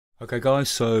Okay guys,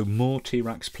 so more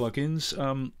T-Rax plugins.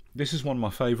 This is one of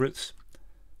my favourites.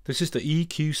 This is the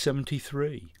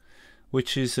EQ-73,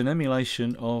 which is an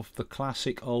emulation of the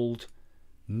classic old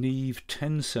Neve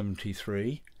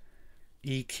 1073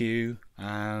 EQ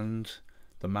and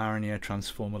the Marinier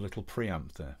transformer little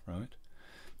preamp there, right?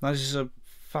 Now this is a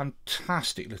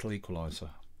fantastic little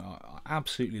equalizer. I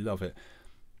absolutely love it.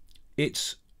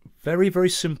 It's very, very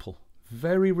simple,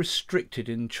 very restricted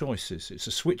in choices. It's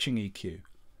a switching EQ.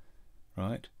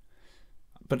 Right,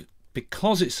 but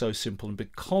because it's so simple and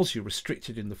because you're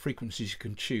restricted in the frequencies you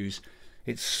can choose,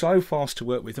 it's so fast to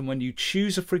work with. And when you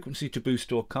choose a frequency to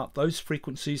boost or cut, those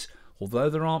frequencies, although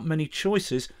there aren't many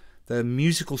choices, they're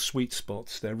musical sweet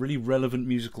spots. They're really relevant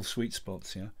musical sweet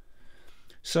spots. Yeah.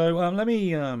 So let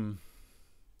me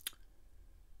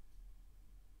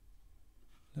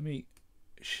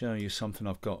show you something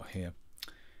I've got here.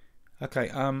 Okay,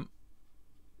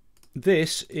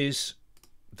 this is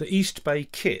the East Bay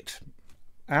kit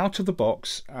out of the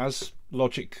box as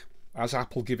Logic, as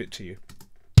Apple give it to you.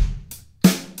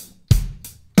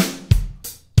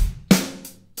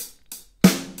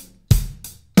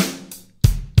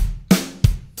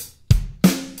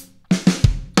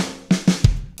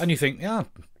 And you think, yeah,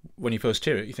 when you first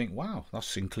hear it, you think, wow,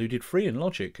 that's included free in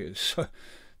Logic. It's,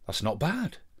 that's not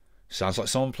bad. Sounds like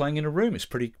someone playing in a room. It's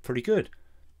pretty good.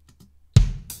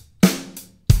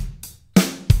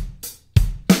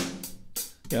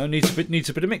 Yeah, needs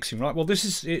a bit of mixing, right? Well, this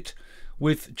is it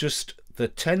with just the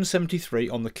 1073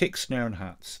 on the kick, snare and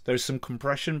hats. There's some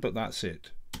compression, but that's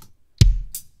it.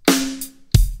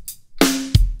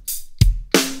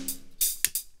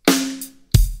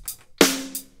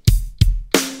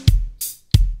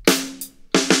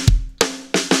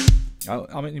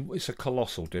 I mean, it's a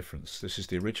colossal difference. This is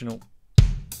the original,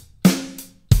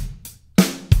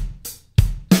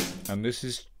 and this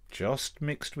is just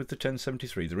mixed with the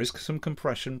 1073. There is some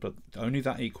compression, but only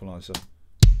that equalizer.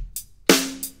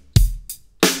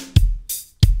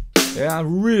 Yeah,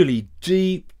 really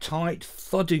deep, tight,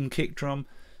 thudding kick drum.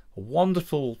 A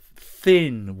wonderful,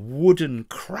 thin, wooden,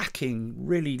 cracking,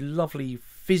 really lovely,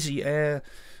 fizzy air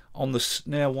on the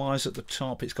snare wires at the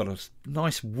top. It's got a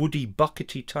nice woody,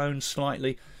 buckety tone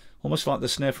slightly, almost like the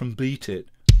snare from Beat It.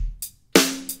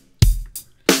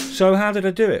 So how did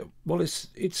I do it? Well, it's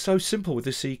so simple with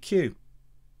this EQ.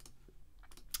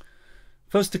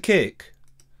 First, the kick.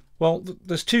 Well,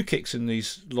 there's two kicks in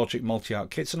these Logic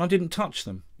multi-out kits, and I didn't touch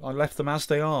them. I left them as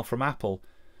they are from Apple.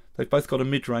 They've both got a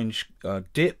mid-range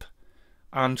dip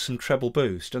and some treble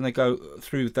boost, and they go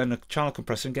through then a channel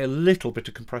compressor and get a little bit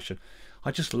of compression. I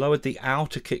just lowered the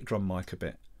outer kick drum mic a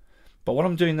bit. But what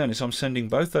I'm doing then is I'm sending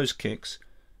both those kicks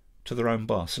to their own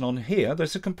bus. And on here,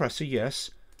 there's a compressor, yes,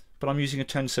 but I'm using a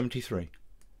 1073.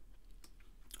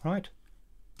 Right.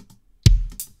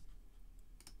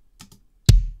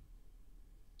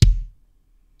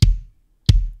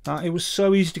 Now, it was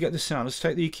so easy to get this sound. Let's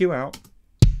take the EQ out.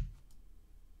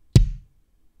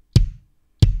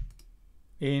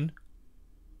 In.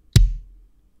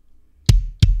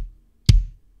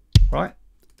 Right.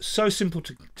 So simple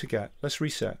to get. Let's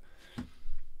reset.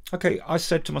 Okay, I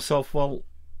said to myself, well,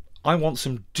 I want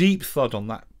some deep thud on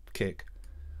that kick.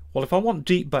 Well, if I want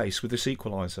deep bass with this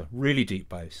equalizer, really deep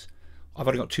bass, I've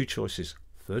only got two choices,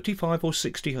 35 or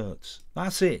 60 Hertz.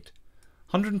 That's it.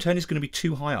 110 is going to be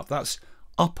too high up. That's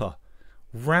upper,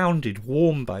 rounded,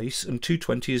 warm bass, and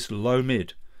 220 is low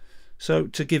mid. So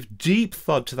to give deep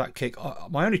thud to that kick,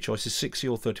 my only choice is 60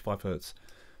 or 35 Hertz.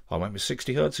 I went with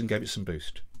 60 Hertz and gave it some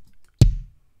boost.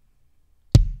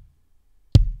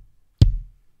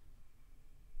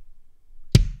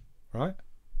 Right?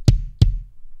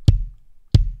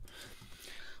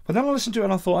 But then I listened to it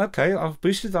and I thought, okay, I've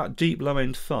boosted that deep low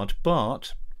end thud,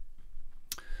 but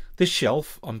this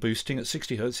shelf I'm boosting at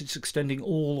 60 Hertz, it's extending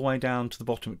all the way down to the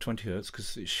bottom at 20 Hertz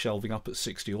because it's shelving up at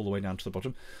 60 all the way down to the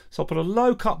bottom. So I'll put a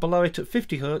low cut below it at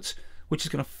 50 Hertz, which is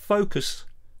going to focus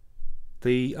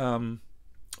the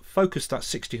focus that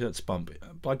 60 Hertz bump.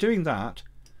 By doing that,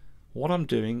 what I'm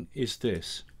doing is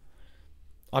this.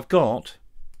 I've got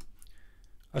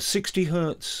a 60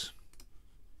 Hertz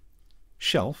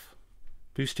shelf,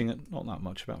 boosting it not that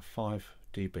much, about 5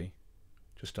 dB,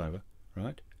 just over,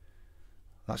 right?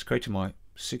 That's creating my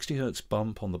 60 Hertz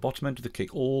bump on the bottom end of the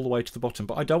kick all the way to the bottom,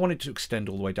 but I don't want it to extend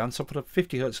all the way down, so I put a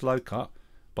 50 Hertz low cut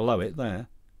below it there,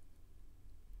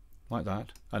 like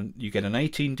that, and you get an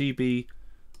 18 dB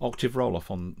octave roll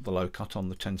off on the low cut on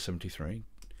the 1073,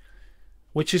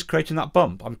 which is creating that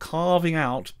bump. I'm carving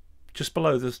out just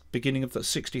below the beginning of that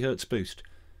 60 Hertz boost,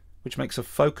 which makes a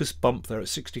focus bump there at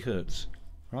 60 Hertz,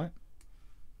 right?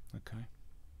 Okay.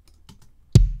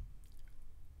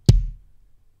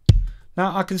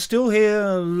 Now I can still hear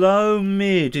low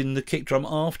mid in the kick drum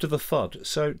after the thud.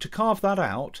 So to carve that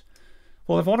out,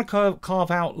 well, if I want to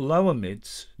carve out lower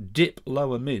mids, dip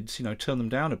lower mids, you know, turn them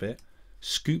down a bit,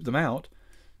 scoop them out,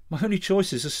 my only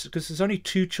choice is, because there's only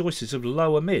two choices of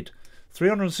lower mid,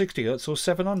 360 Hz or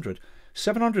 700.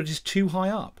 700 is too high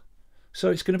up, so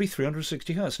it's going to be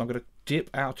 360 Hz. And I'm going to dip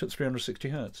out at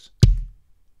 360 Hz.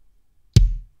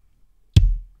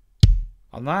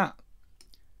 And that,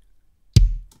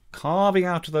 carving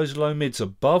out of those low mids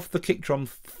above the kick drum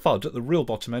thud at the real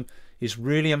bottom end, is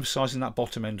really emphasising that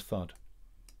bottom end thud.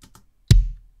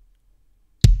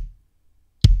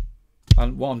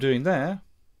 And what I'm doing there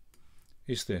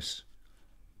is this.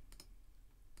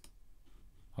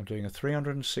 I'm doing a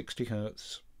 360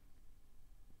 Hz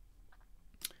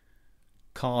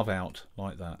carve out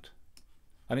like that.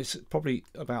 And it's probably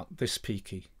about this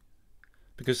peaky,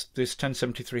 because this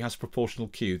 1073 has proportional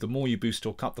Q. The more you boost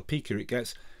or cut, the peakier it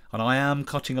gets. And I am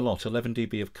cutting a lot, 11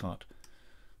 dB of cut.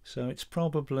 So it's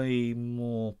probably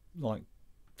more like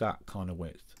that kind of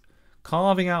width.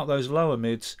 Carving out those lower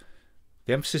mids,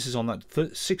 the emphasis is on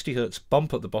that 60 Hz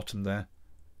bump at the bottom there,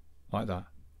 like that,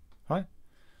 right?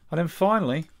 And then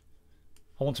finally,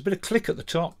 I want a bit of click at the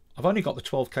top. I've only got the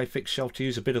 12K fixed shelf to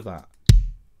use a bit of that.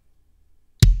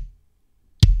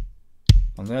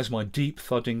 And there's my deep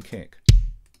thudding kick.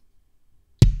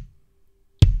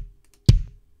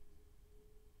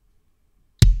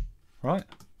 Right,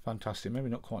 fantastic. Maybe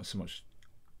not quite so much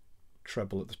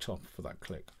treble at the top for that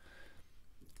click.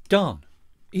 Done.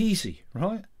 Easy,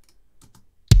 right?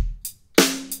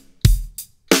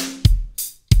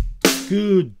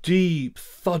 Good deep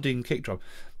thudding kick drum.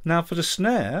 Now for the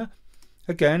snare,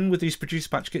 again with these producer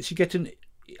patch kits, you get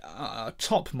a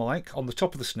top mic on the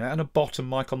top of the snare and a bottom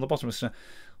mic on the bottom of the snare.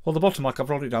 Well, the bottom mic, I've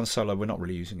rolled it down solo, we're not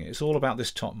really using it. It's all about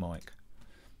this top mic.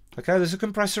 Okay, there's a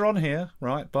compressor on here,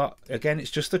 right, but again it's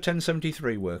just the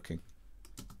 1073 working.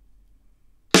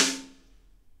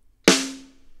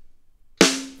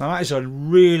 Now that is a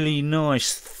really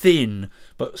nice thin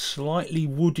but slightly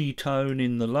woody tone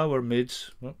in the lower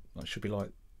mids. Well, that should be like,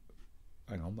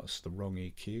 hang on, that's the wrong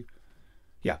EQ.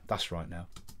 Yeah, that's right now.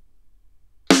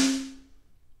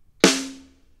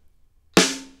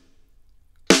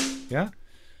 Yeah,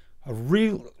 a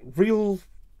real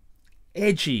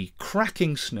edgy,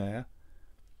 cracking snare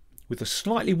with a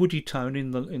slightly woody tone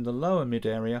in the lower mid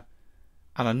area,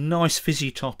 and a nice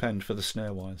fizzy top end for the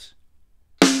snare wires.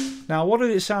 Now, what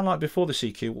did it sound like before this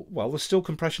EQ? Well, there's still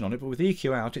compression on it, but with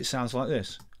EQ out, it sounds like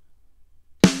this.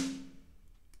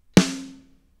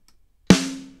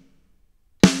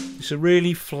 It's a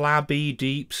really flabby,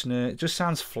 deep snare. It just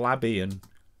sounds flabby. And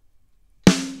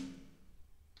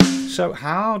so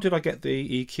how did I get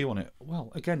the EQ on it?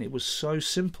 Well, again, it was so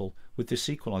simple with this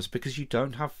equalizer because you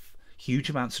don't have huge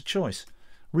amounts of choice.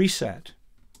 Reset.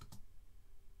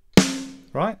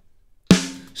 Right?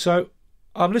 So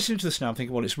I'm listening to this now, I'm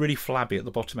thinking, well, it's really flabby at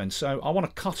the bottom end, so I want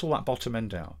to cut all that bottom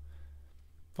end out.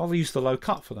 I'll use the low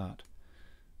cut for that.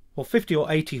 Well, 50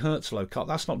 or 80 Hertz low cut,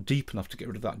 that's not deep enough to get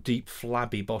rid of that deep,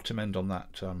 flabby bottom end on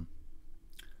that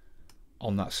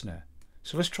snare.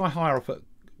 So let's try higher up.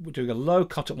 We're doing a low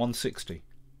cut at 160.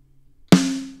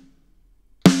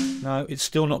 No, it's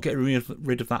still not getting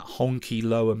rid of that honky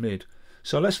lower mid.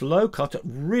 So let's low cut it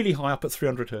really high up at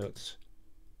 300 Hertz.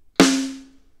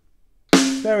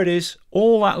 There it is.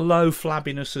 All that low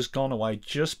flabbiness has gone away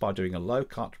just by doing a low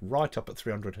cut right up at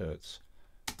 300 Hertz.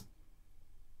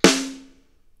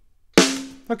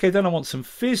 Okay, then I want some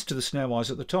fizz to the snare wires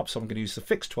at the top, so I'm going to use the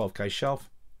fixed 12K shelf.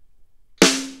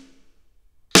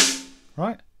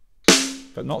 Right?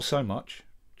 But not so much.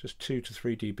 Just 2 to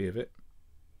 3 dB of it.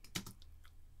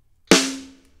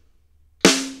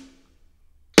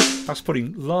 That's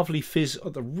putting lovely fizz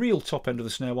at the real top end of the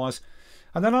snare wires.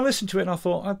 And then I listened to it and I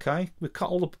thought, okay, we've cut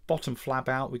all the bottom flab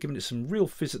out. We're giving it some real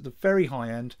fizz at the very high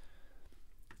end.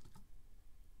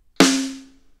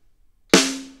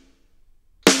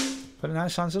 But now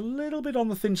it sounds a little bit on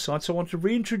the thin side, so I want to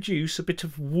reintroduce a bit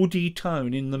of woody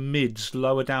tone in the mids,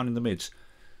 lower down in the mids.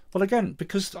 Well, again,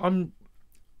 because I'm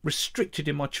restricted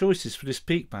in my choices for this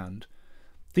peak band,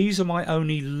 these are my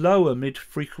only lower mid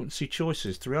frequency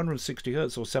choices, 360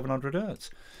 Hz or 700 Hz.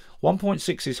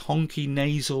 1.6 is honky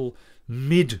nasal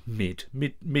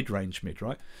mid-range mid,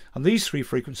 right? And these three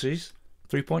frequencies,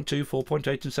 3.2, 4.8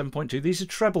 and 7.2, these are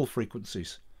treble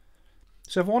frequencies.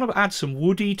 So if I want to add some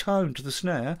woody tone to the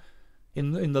snare,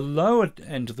 in the lower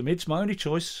end of the mids, my only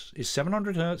choice is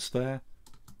 700 Hz there.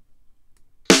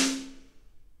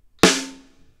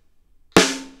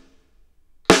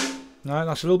 No,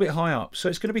 that's a little bit high up, so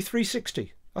it's going to be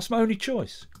 360. That's my only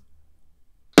choice.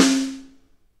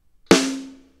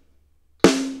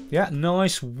 Yeah,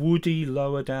 nice woody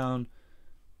lower down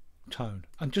tone,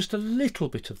 and just a little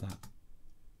bit of that.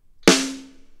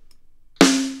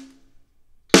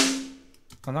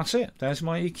 And that's it. There's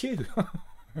my EQ.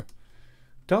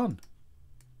 Done.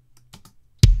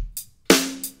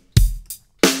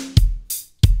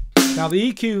 Now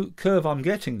the EQ curve I'm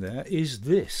getting there is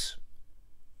this.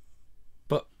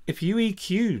 But if you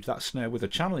EQ'd that snare with a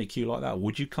channel EQ like that,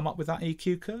 would you come up with that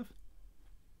EQ curve?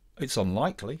 It's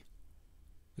unlikely.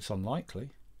 It's unlikely.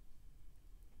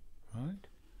 Right.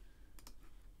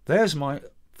 There's my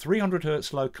 300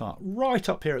 Hz low cut, right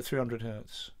up here at 300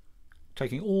 Hz.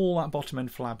 Taking all that bottom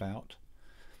end flab out.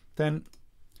 Then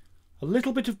a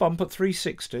little bit of bump at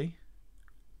 360,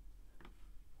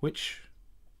 which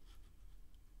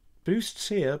boosts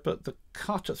here, but the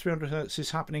cut at 300 Hz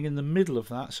is happening in the middle of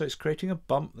that, so it's creating a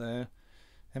bump there,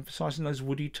 emphasizing those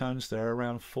woody tones there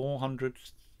around 400,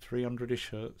 300-ish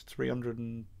Hertz, 300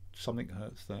 and something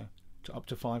Hertz there, to up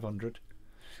to 500.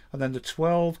 And then the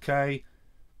 12K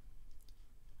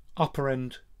upper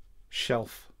end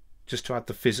shelf, just to add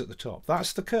the fizz at the top.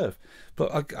 That's the curve.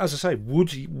 But as I say,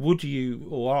 would you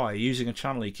or I, using a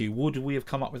channel EQ, would we have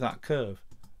come up with that curve?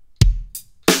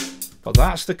 But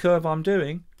that's the curve I'm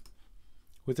doing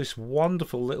with this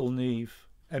wonderful little Neve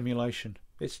emulation.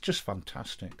 It's just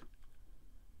fantastic.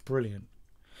 Brilliant.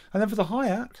 And then for the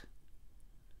hi-hat,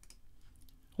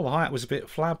 well, the hi-hat was a bit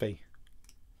flabby.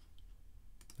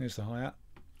 There's the hi-hat.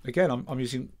 Again, I'm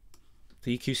using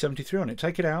the EQ-73 on it.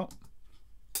 Take it out.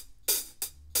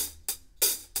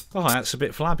 The hi-hat's a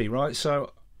bit flabby, right?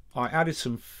 So I added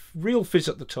some real fizz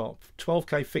at the top,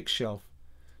 12K fixed shelf,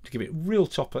 to give it real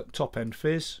top end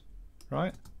fizz,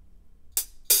 right?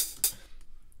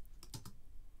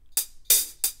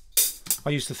 I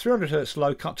used the 300 Hz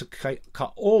low cut to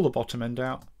cut all the bottom end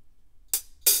out,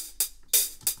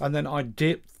 and then I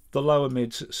dipped the lower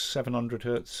mids at 700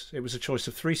 Hz. It was a choice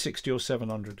of 360 or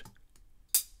 700.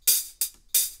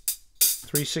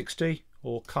 360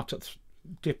 or cut at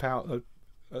dip out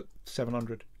at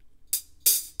 700.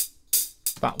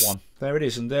 That one. There it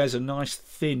is, and there's a nice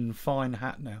thin fine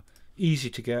hat now.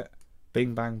 Easy to get.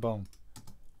 Bing bang bong.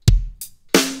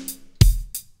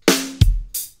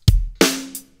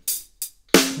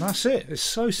 And that's it. It's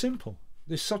so simple.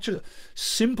 It's such a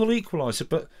simple equalizer,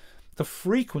 but the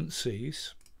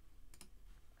frequencies,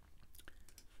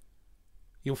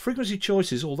 your frequency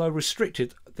choices, although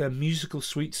restricted, they're musical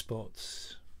sweet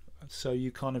spots. So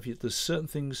you kind of, there's certain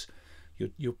things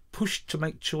you're pushed to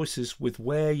make choices with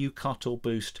where you cut or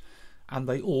boost, and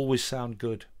they always sound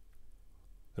good.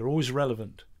 They're always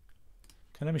relevant.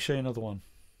 Okay, let me show you another one.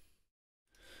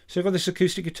 So I've got this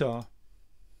acoustic guitar.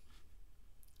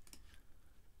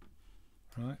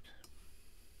 Right.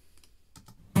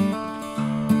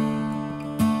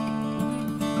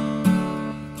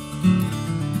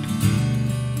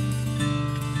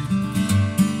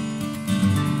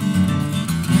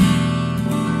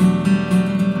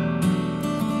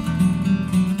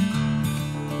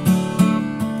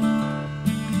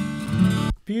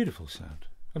 Beautiful sound,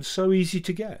 and so easy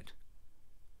to get.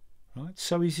 Right,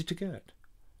 so easy to get.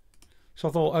 So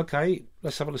I thought, okay,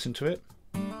 let's have a listen to it.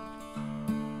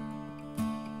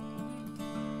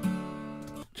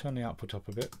 Turn the output up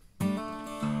a bit.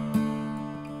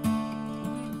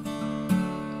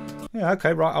 Yeah,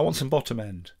 okay, right, I want some bottom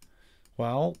end.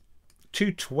 Well,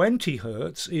 220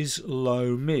 Hertz is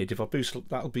low mid. If I boost,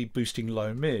 that'll be boosting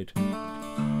low mid.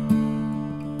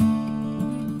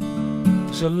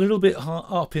 It's a little bit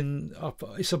up,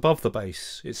 it's above the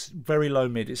bass. It's very low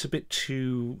mid. It's a bit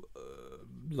too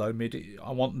low mid.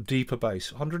 I want deeper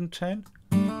bass. 110.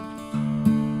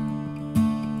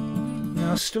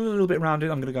 Now, still a little bit rounded.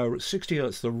 I'm going to go 60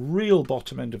 Hertz, the real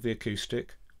bottom end of the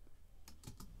acoustic.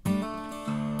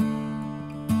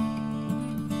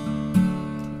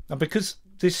 And because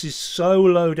this is so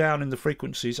low down in the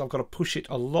frequencies, I've got to push it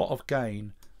a lot of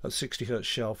gain at 60 Hertz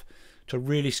shelf to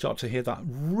really start to hear that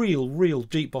real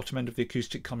deep bottom end of the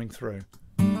acoustic coming through.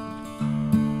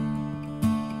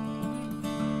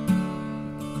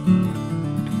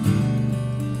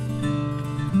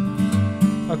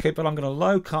 Okay, but I'm going to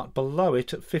low cut below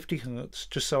it at 50 Hertz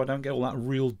just so I don't get all that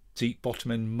real deep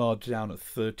bottom end mud down at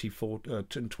 34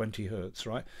 and 20 Hertz,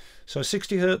 right? So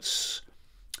 60 Hertz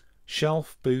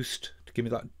shelf boost to give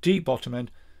me that deep bottom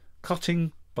end,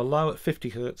 cutting below at 50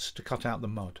 Hertz to cut out the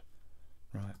mud,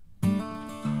 right?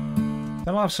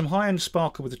 Then I'll have some high-end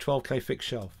sparkle with the 12K fixed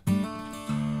shelf.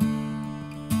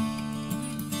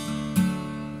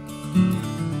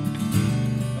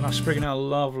 And I spring out a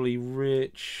lovely,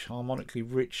 rich, harmonically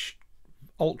rich,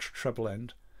 ultra treble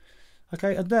end.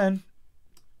 Okay, and then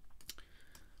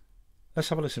let's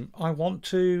have a listen. I want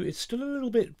to, it's still a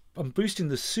little bit I'm boosting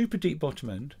the super deep bottom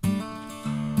end.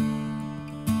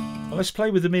 Well, let's play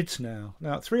with the mids now.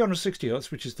 Now at 360 Hz,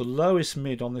 which is the lowest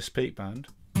mid on this peak band,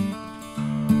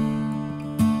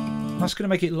 that's going to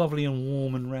make it lovely and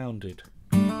warm and rounded.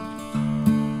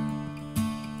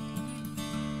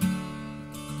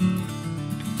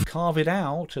 Carve it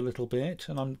out a little bit,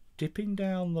 and I'm dipping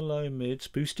down the low mids,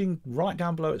 boosting right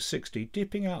down below at 60,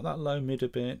 dipping out that low mid a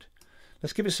bit.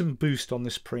 Let's give it some boost on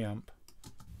this preamp.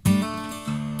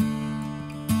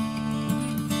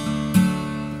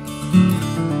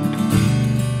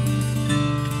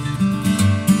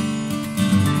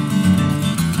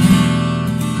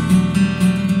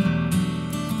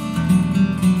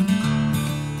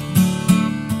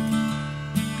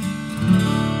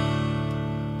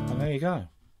 And there you go.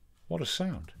 What a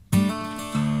sound.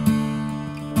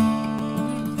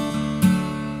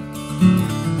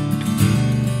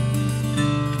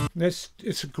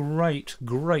 It's a great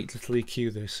little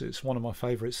EQ this. It's one of my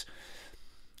favourites.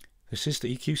 This is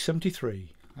the EQ-73,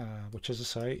 which as I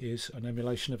say is an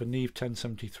emulation of a Neve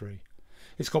 1073.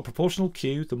 It's got proportional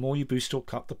Q. The more you boost or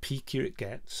cut, the peakier it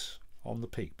gets on the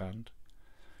peak band.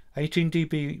 18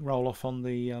 dB roll off on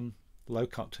the low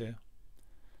cut here.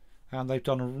 And they've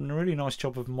done a really nice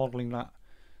job of modelling that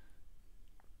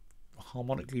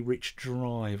harmonically rich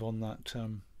drive on that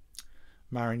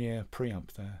Marinier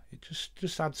preamp there. It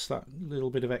just adds that little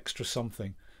bit of extra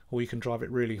something. Or you can drive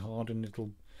it really hard and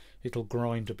it'll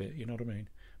grind a bit, you know what I mean?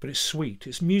 But it's sweet.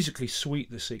 It's musically sweet,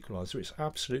 this equaliser. It's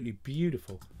absolutely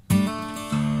beautiful.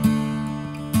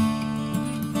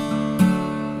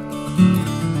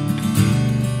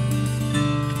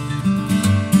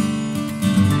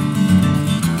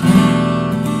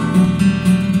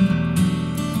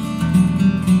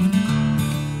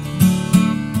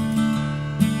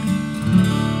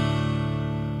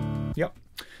 Yep,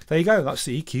 there you go. That's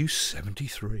the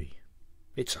EQ-73.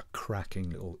 It's a cracking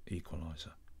little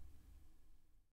equaliser.